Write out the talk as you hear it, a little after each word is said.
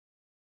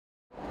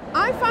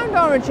found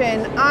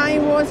Origin, I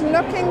was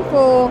looking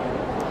for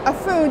a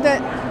food that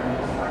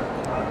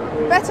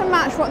better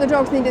matched what the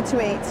dogs needed to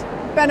eat,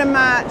 better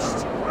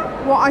matched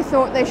what I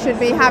thought they should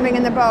be having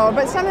in the bowl,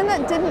 but something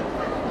that didn't,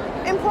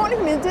 importantly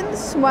for me, it didn't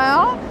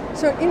swell.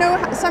 So, you know,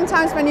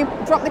 sometimes when you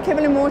drop the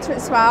kibble in water,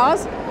 it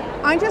swells.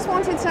 I just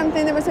wanted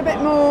something that was a bit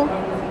more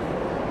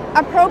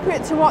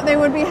appropriate to what they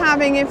would be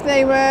having if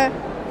they were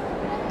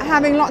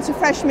having lots of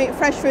fresh meat,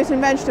 fresh fruit and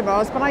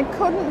vegetables, but I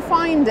couldn't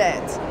find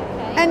it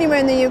anywhere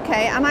in the UK,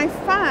 and I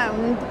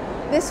found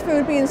this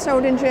food being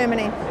sold in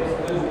Germany.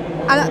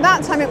 And at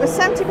that time it was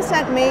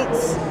 70%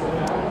 meats,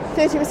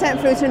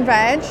 30% fruit and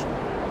veg,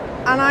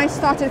 and I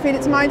started to feed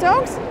it to my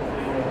dogs.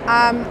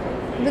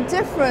 The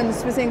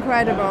difference was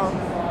incredible,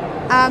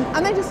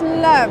 and they just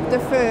loved the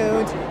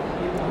food.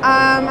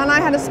 And I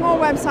had a small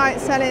website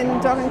selling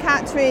dog and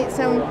cat treats,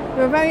 and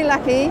we were very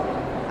lucky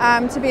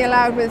to be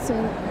allowed, with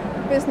some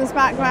business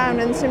background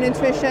and some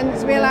nutrition,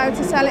 to be allowed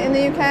to sell it in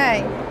the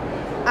UK.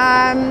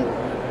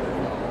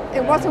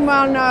 It wasn't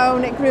well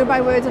known, it grew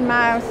by word of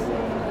mouth,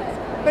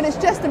 but it's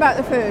just about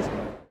the food.